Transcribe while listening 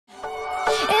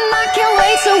And I can't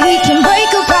wait so we can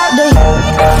break apart the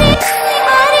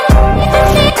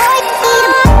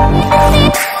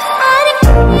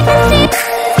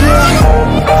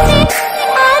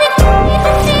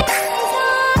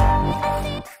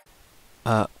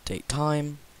Update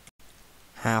time.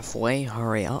 Halfway,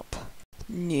 hurry up.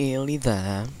 Nearly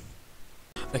there.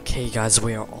 Okay guys,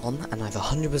 we are on, and I've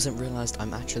 100% realised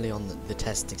I'm actually on the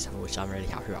testing server, which I'm really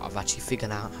happy with. I've actually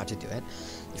figured out how to do it.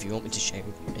 If you want me to show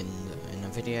in a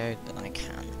video, then I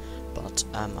can. But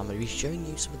I'm going to be showing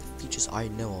you some of the features I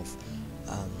know of.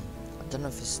 I don't know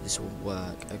if this will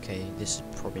work. Okay, this is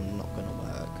probably not going to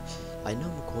work. I know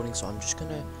I'm recording, so I'm just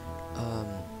going to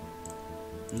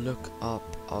look up.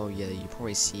 Oh yeah, you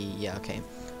probably see. Yeah, okay.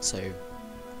 So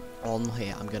on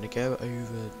here, I'm going to go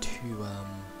over to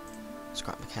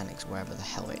Scrap Mechanics, wherever the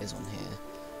hell it is on here.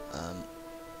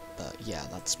 But yeah,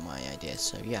 that's my idea.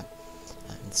 So yeah,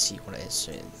 let's see what it is.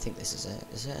 So I think this is it.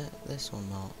 Is it this or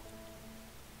not?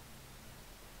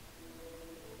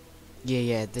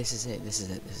 Yeah, this is it. This is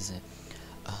it.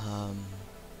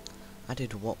 I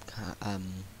did walk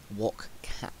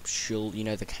capsule. You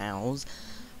know, the cows.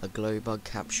 A glow bug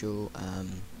capsule.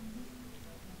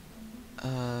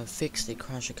 Fixed a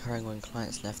crash occurring when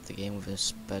clients left the game with a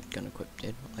spud gun equipped.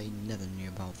 I never knew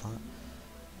about that.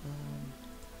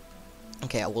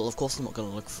 Okay, well, of course I'm not going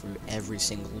to look through every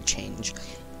single change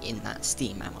in that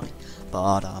Steam, am I?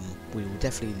 But we will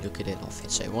definitely look at it off here.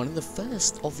 So one of the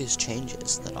first obvious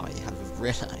changes that I have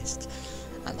realised,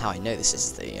 and how I know this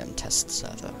is the test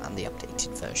server and the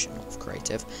updated version of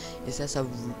Creative, is there's a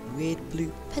weird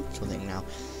blue pencil thing now.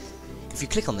 If you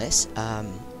click on this,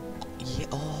 yeah,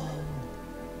 oh.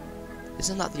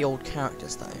 Isn't that the old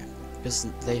characters though? Because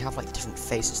they have like different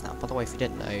faces now. By the way, if you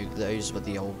didn't know, those were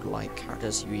the old like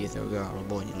characters. You either were a girl or a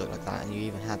boy and you look like that, and you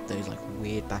even had those like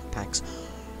weird backpacks,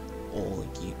 or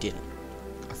you didn't.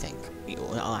 I think. I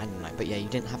don't know, but yeah, you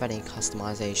didn't have any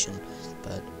customization.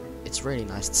 But it's really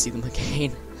nice to see them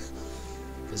again,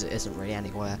 because it isn't really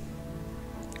anywhere.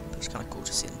 But it's kind of cool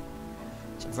to see them.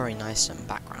 It's a very nice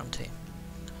background too.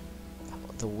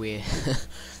 The weird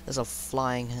there's a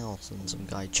flying house and some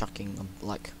guy chucking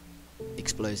like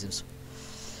explosives.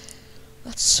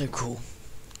 That's so cool.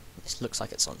 This looks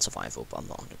like it's on survival, but I'm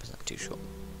not 100% too sure.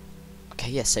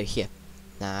 Okay, yeah, so here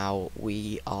now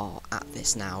we are at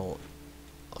this now.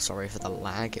 Oh, sorry for the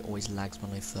lag, it always lags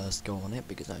when I first go on it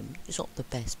because it's not the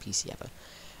best PC ever.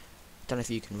 Don't know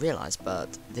if you can realise,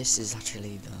 but this is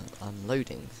actually the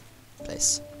loading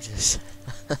place, which is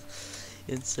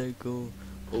it's so cool.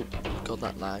 Oh god,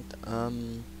 that lagged.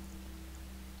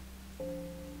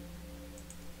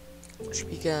 Should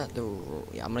we get the?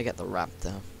 Yeah, I'm gonna get the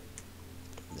Raptor.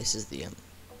 This is the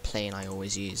plane I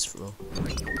always use for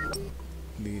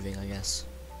moving, I guess.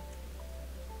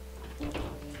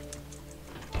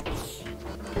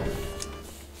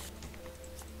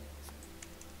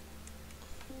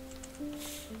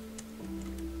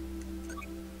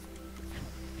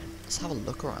 Let's have a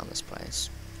look around this place.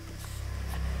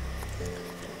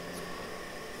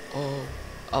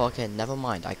 Oh, okay, never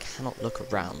mind. I cannot look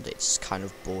around. It's kind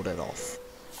of boarded off.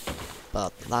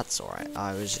 But that's alright.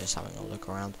 I was just having a look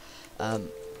around.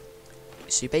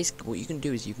 So basically what you can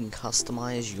do is you can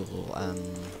customize your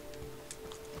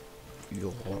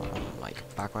like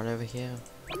background over here,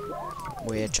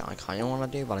 which I kind of want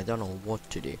to do, but I don't know what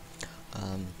to do.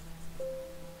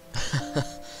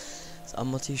 So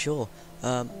I'm not too sure.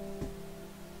 I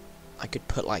could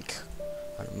put like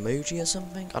an emoji or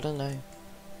something. I don't know.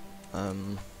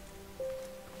 I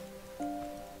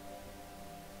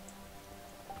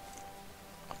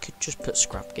could just put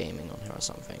Scrap Gaming on here or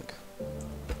something.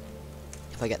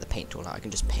 If I get the paint tool out, I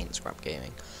can just paint Scrap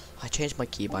Gaming. I changed my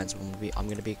keybinds. I'm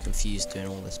gonna be confused doing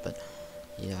all this, but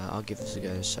yeah, I'll give this a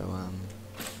go. So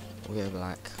we'll go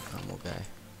black and we'll go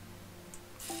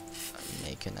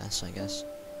make an S, I guess.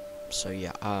 So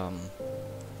yeah,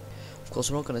 of course,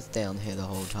 we're not going to stay on here the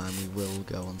whole time. We will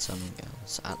go on something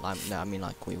else. No, I mean,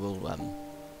 like, we will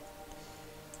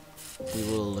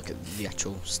look at the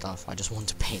actual stuff. I just want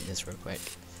to paint this real quick.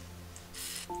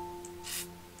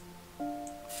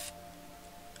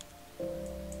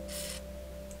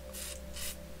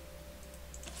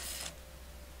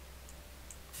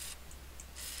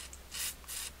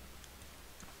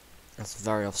 That's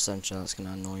very off-center. That's going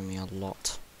to annoy me a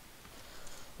lot.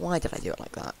 Why did I do it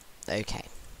like that? Okay.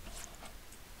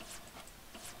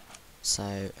 So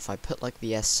if I put like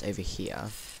the S over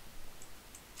here,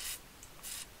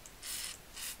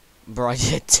 bro, I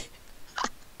did.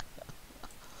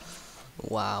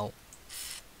 Wow.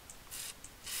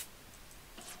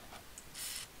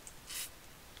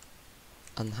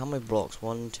 And how many blocks?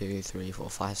 1, 2, 3, 4,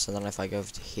 5. So then if I go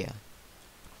over to here,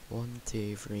 1,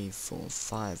 2, 3, 4,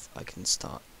 5. I can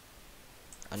start.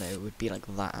 I know it would be like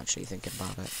that actually thinking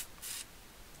about it.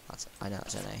 I know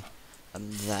that's an A.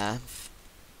 And there.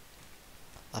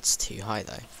 That's too high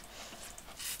though.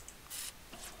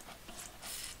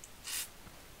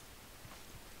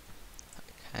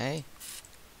 Okay.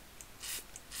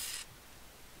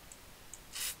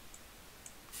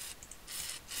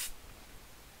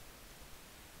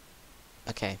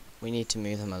 Okay, we need to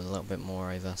move them a little bit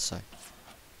more over, so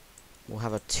we'll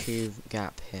have a 2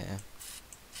 gap here.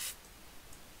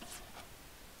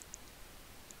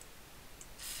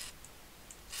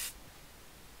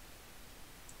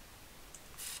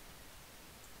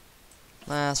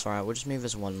 Nah, that's alright, we'll just move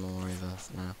this 1 more over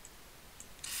for now.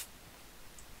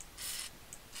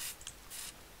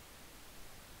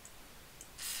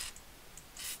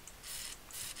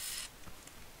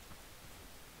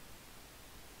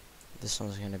 This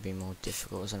one's going to be more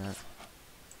difficult, isn't it?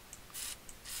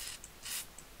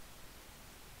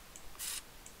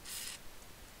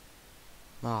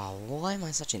 Oh, why am I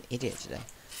such an idiot today?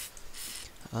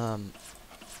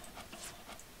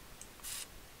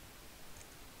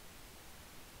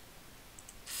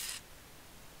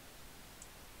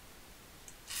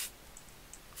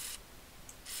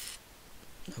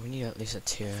 We need at least a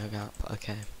 2 gap,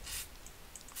 okay.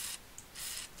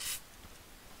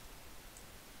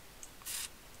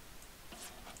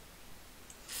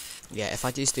 Yeah, if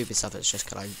I do stupid stuff, it's just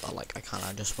because I kind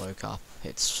of just woke up.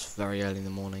 It's very early in the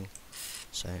morning,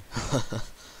 so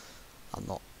I'm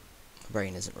not. My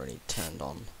brain isn't really turned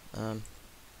on. Oh,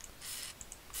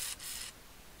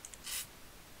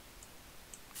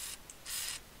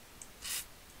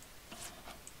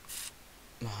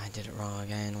 I did it wrong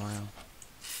again. Wow,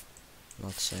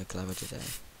 not so clever today.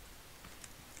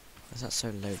 Why is that so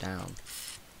low down?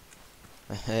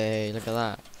 Hey, look at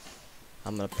that.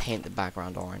 I'm gonna paint the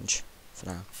background orange for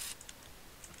now.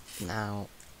 Now,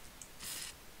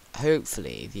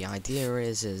 hopefully, the idea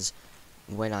is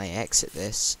when I exit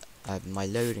this, my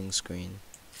loading screen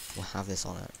will have this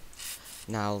on it.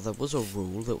 Now, there was a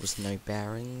rule that was no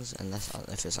bearings unless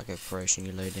if it's like a corrosion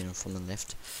you load in from the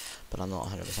lift, but I'm not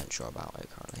 100% sure about it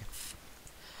currently.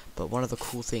 But one of the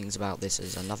cool things about this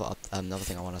is another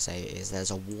thing I want to say is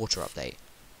there's a water update.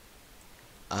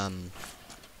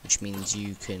 Which means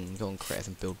you can go on creative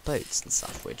and build boats and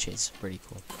stuff, which is really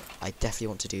cool. I definitely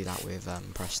want to do that with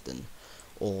Preston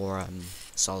or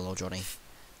Sol or Johnny.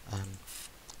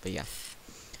 But yeah,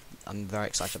 I'm very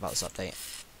excited about this update.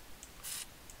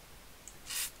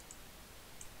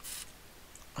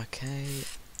 Okay,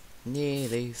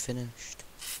 nearly finished.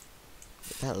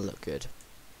 It better look good.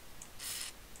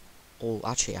 Oh,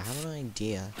 actually, I have an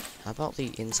idea. How about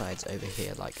the insides over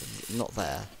here, like not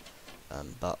there,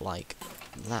 but like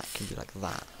that can be like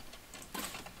that.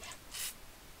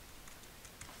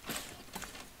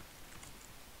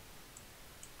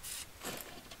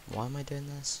 Why am I doing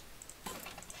this?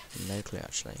 No clue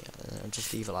actually. I'll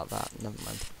just leave it like that. Never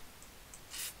mind.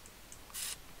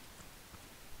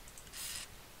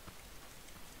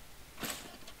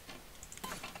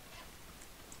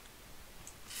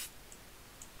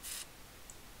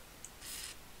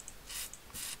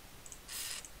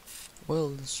 Will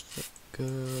this look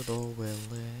good or will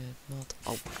it not?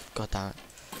 Oh, god damn it.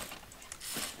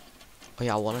 Oh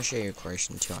yeah, I want to show you a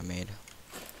creation too I made.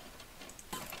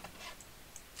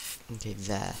 Okay,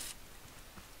 there.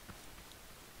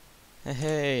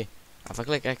 Hey, if I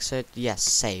click exit, yes,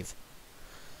 save.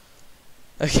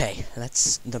 Okay,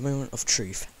 that's the moment of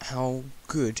truth. How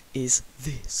good is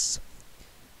this?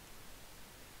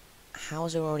 How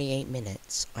is it already 8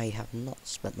 minutes? I have not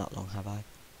spent that long, have I?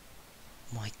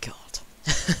 My god.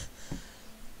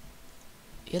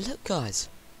 Yeah, look guys.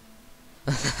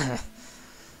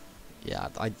 Yeah,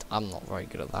 I'm not very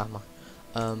good at that, am I?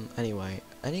 Anyway,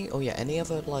 any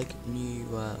other like new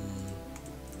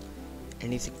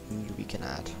anything new we can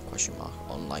add, question mark,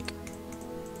 on like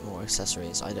more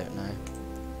accessories, I don't know.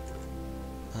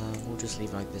 We'll just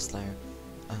leave it like this though.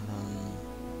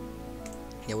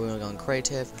 Yeah, we're gonna go on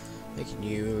creative, make a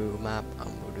new map,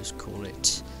 and we'll just call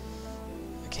it,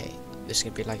 okay, this is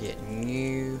gonna be like a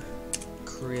new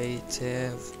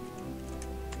creative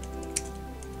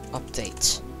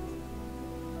update.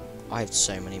 I have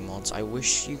so many mods. I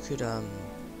wish you could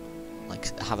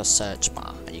like have a search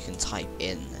bar and you can type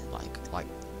in like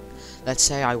let's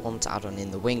say I want to add on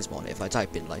in the wings mod. If I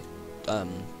type in like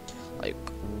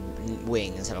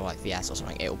wing instead of like VS or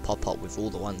something, it'll pop up with all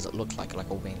the ones that look like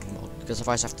a wing mod. Because if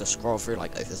I just have to scroll through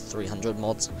like over 300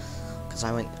 mods, because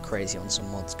I went crazy on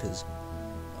some mods because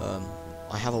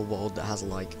I have a world that has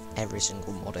like every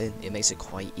single mod in. It makes it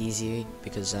quite easy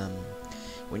because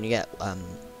when you get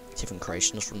different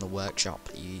creations from the workshop.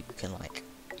 You can like,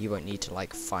 you won't need to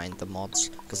like find the mods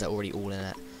because they're already all in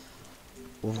it.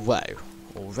 Whoa,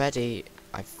 already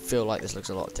I feel like this looks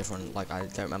a lot different. Like, I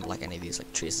don't remember like any of these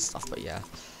like trees and stuff, but yeah.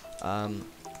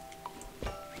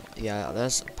 Yeah,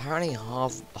 there's apparently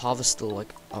harvest still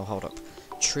like, oh hold up,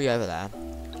 tree over there,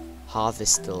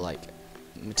 harvest still like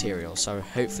material, so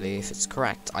hopefully if it's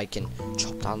correct I can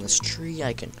chop down this tree,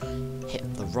 I can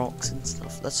hit the rocks and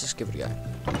stuff. Let's just give it a go.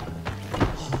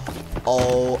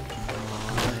 Oh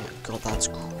my god, that's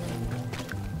cool.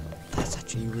 That's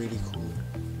actually really cool.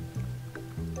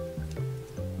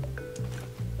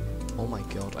 Oh my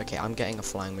god, okay, I'm getting a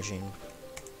flying machine.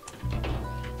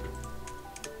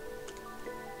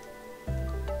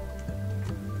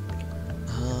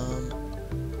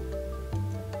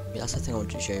 That's the thing I want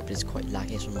to show you, but it's quite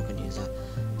laggy, so I'm not going to use that.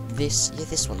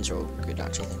 This one's all good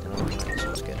actually. I think this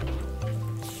one's good.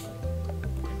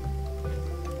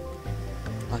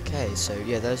 Okay, so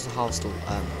yeah, those are harvestable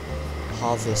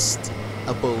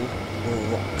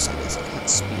rocks. I guess I can't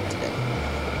speak today.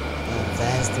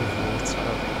 There's the water.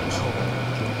 Oh my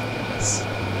goodness.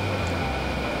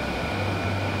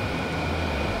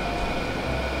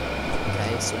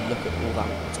 Okay, so look at all that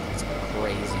water. It's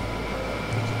crazy.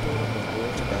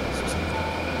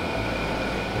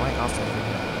 Right after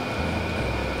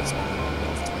it's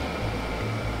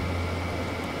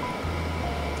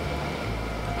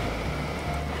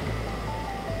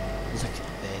look at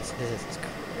this. This is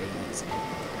crazy.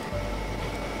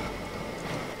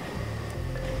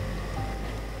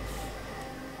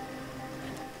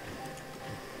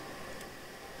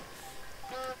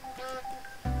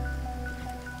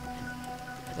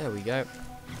 There we go.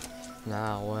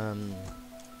 Now,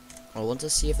 I want to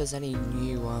see if there's any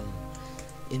new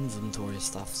inventory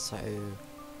stuff. So I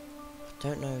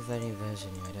don't know if any of those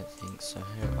are new. I don't think so.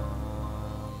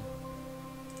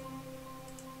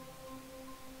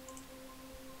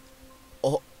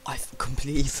 Oh, I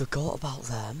completely forgot about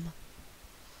them.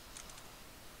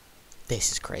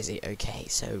 This is crazy. Okay,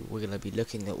 so we're gonna be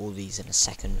looking at all these in a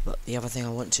second. But the other thing I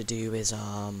want to do is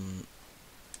what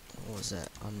was it?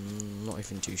 I'm not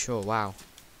even too sure. Wow.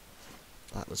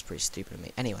 That was pretty stupid of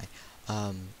me. Anyway,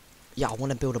 yeah, I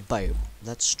want to build a boat.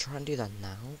 Let's try and do that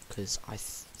now, because I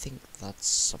think that's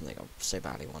something I so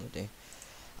badly want to do.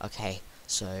 Okay,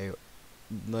 so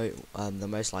the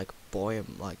most like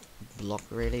buoyant like block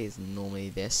really is normally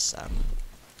this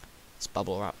it's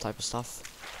bubble wrap type of stuff.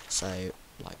 So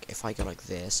like if I go like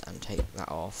this and take that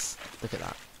off, look at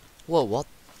that. Whoa, what?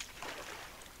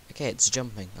 Okay, it's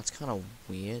jumping. That's kind of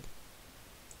weird.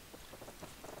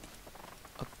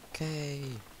 Okay.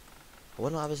 I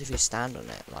wonder what happens if you stand on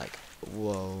it, like,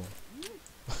 whoa.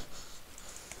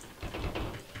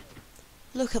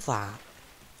 Look at that.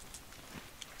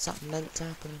 Is that meant to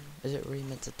happen? Is it really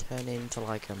meant to turn into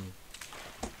like,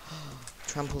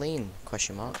 trampoline,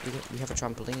 question mark? We have a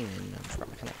trampoline in Scrap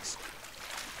Mechanics.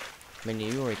 I mean,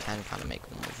 you already can kind of make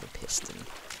one with a piston.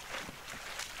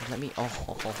 Let me,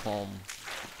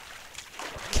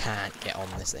 can't get on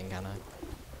this thing, can I?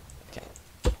 Okay.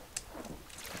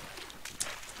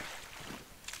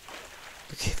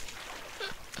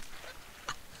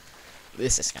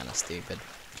 This is kind of stupid.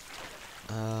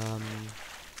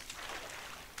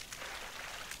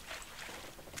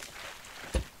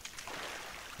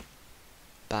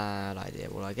 Bad idea.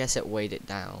 Well, I guess it weighed it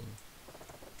down.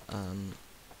 I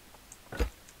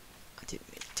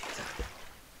didn't mean to do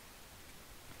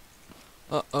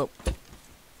that. Oh.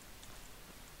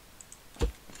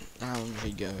 Down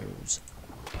she goes.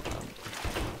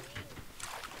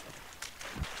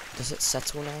 Does it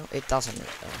settle now? It doesn't.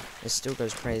 It still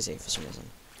goes crazy for some reason.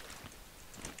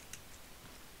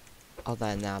 Oh,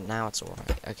 there, now it's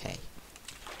alright. Okay.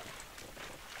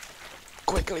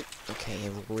 Quickly! Okay,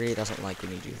 it really doesn't like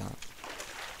when you do that.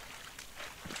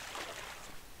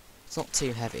 It's not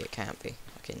too heavy, it can't be.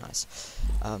 Okay, nice.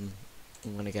 I'm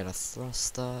gonna get a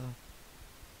thruster.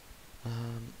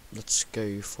 Let's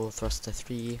go for thruster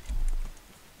 3.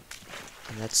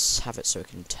 And let's have it so it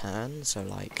can turn, so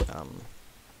like,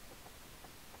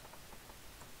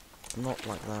 not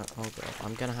like that. Oh god,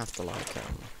 I'm gonna have to like,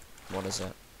 what is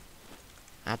it?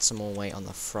 Add some more weight on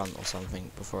the front or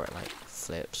something before it like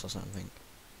flips or something.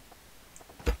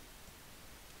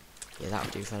 Yeah, that'll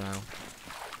do for now.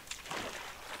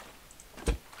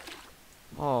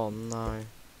 Oh no.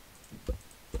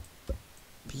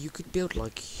 But you could build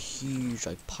like huge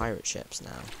like pirate ships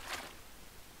now.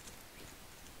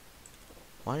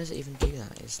 Why does it even do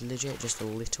that? It's legit just a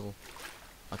little.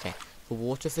 Okay, the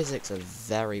water physics are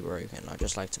very broken. I'd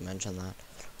just like to mention that.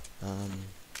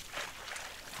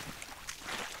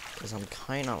 Because I'm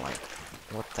kind of like,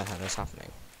 what the hell is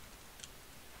happening?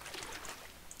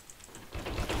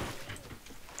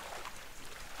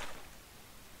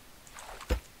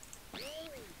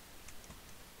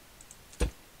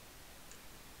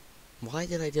 why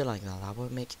did I do like that? That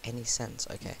won't make any sense.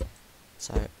 Okay,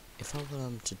 so if I want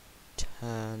them to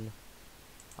turn,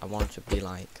 I want it to be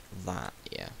like that,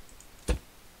 yeah.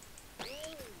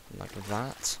 Like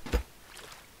that.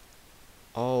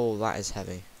 Oh, that is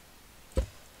heavy.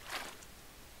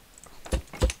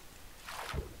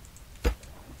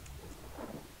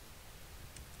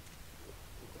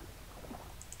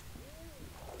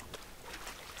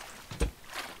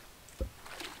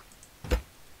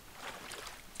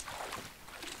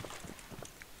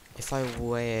 If I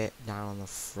weigh it down on the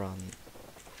front.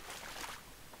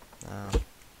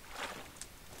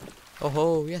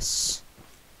 Oh, yes.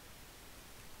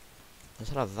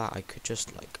 Instead of that, I could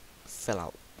just like fill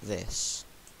out this.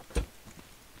 If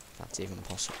that's even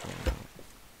possible.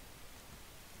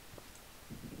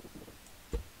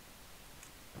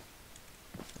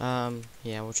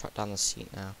 Yeah, we'll track down the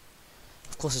seat now.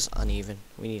 Of course, it's uneven.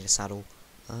 We need a saddle.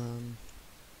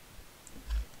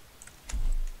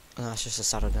 No, it's just a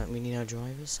saddle. Don't we need a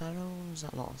driver's saddle? Is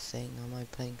that not a thing? Am I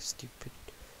playing stupid?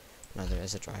 No, there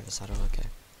is a driver's saddle. Okay.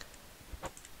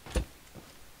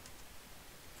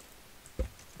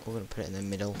 We're gonna put it in the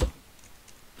middle.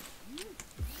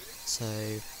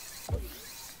 So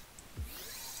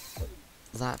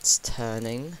that's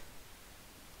turning.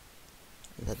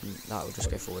 Then that will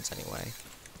just go forwards anyway.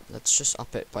 Let's just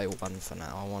up it by 1 for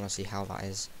now. I want to see how that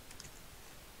is.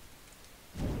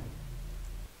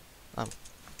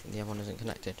 The other one isn't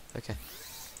connected. Okay.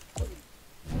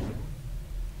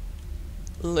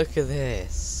 Look at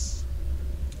this.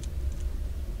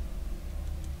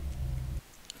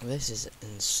 This is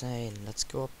insane. Let's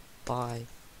go up by...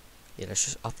 Yeah, let's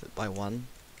just up it by 1.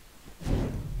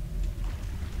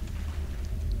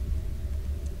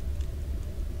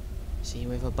 See,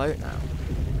 we have a boat now.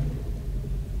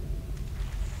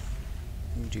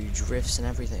 We do drifts and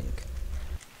everything.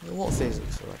 The water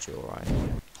physics are actually alright.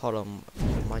 Hold on,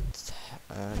 my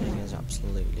turning is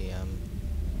absolutely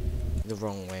the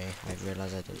wrong way. I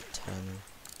realised I didn't turn.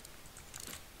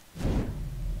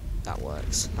 That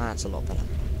works. That's a lot better.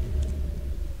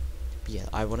 But yeah,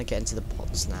 I want to get into the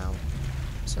pots now.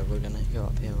 So we're gonna go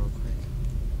up here real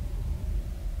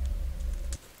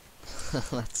quick.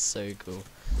 That's so cool.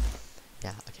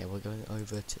 Yeah, okay, we're going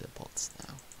over to the pots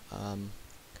now.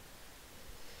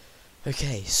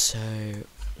 Okay, so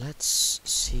let's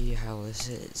see how this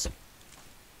is.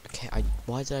 Okay,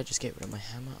 why did I just get rid of my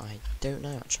hammer? I don't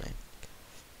know actually.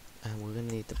 And we're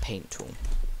gonna need the paint tool.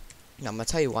 Now I'm gonna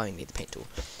tell you why we need the paint tool.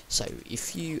 So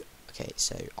if you, okay,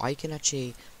 so I can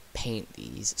actually paint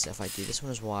these. So if I do this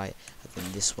one as white, and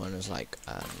then this one is like,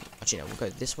 actually no, we'll go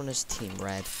this one is team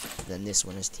red, and then this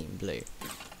one is team blue.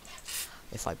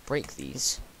 If I break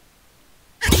these,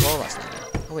 well that's not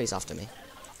me. Oh wait, he's after me.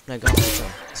 No, go after each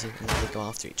other. See, now they go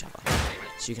after each other.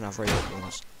 So you can have robot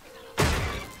wars.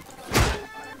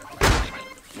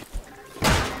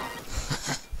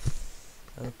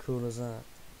 How cool is that?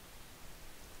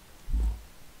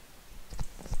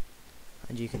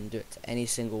 And you can do it to any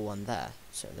single one there.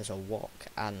 So there's a wok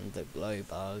and the glow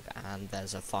bug and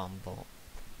there's a farm bot.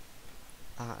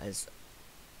 That is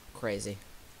crazy.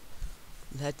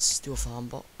 Let's do a farm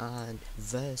bot and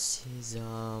versus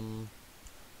a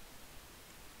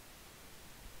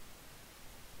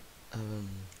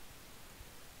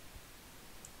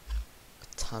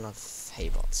ton of hay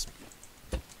bots.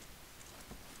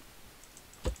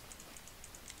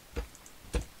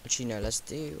 Actually no, let's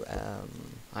do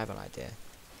I have an idea.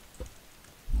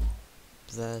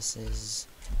 Versus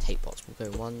hate bots.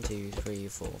 We'll go 1, 2, 3,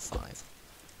 4, 5.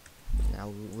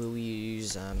 Now we'll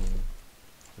use we'll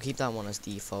keep that one as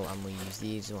default and we'll use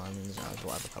these ones as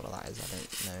whatever colour that is, I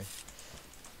don't know.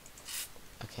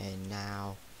 Okay,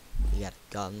 now we get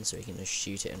a gun so we can just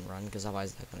shoot it and run, because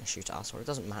otherwise they're going to shoot at us, or it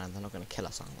doesn't matter, they're not going to kill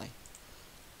us, aren't they?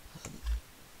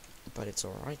 But it's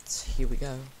alright, here we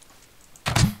go.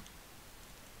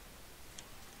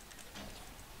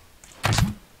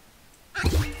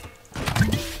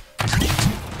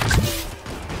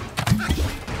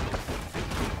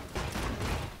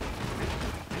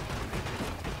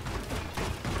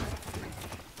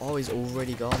 Oh, he's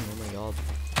already gone, oh my god.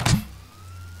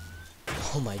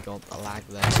 Oh my god, the lag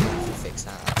there, I have to fix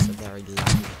that, that's a very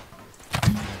laggy.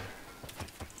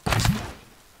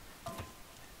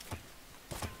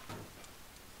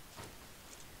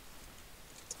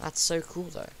 That's so cool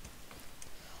though.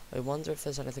 I wonder if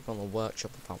there's anything on the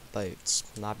workshop about boats.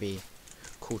 That'd be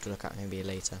cool to look at maybe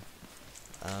later.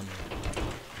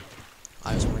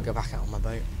 I just want to go back out on my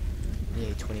boat.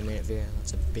 Nearly 20-minute video,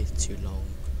 that's a bit too long.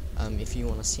 If you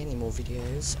want to see any more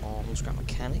videos on scrap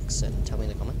mechanics, then tell me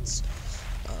in the comments.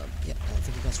 Yeah,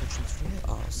 thank you guys for watching this video.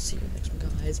 I'll see you next one,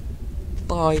 guys.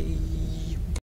 Bye.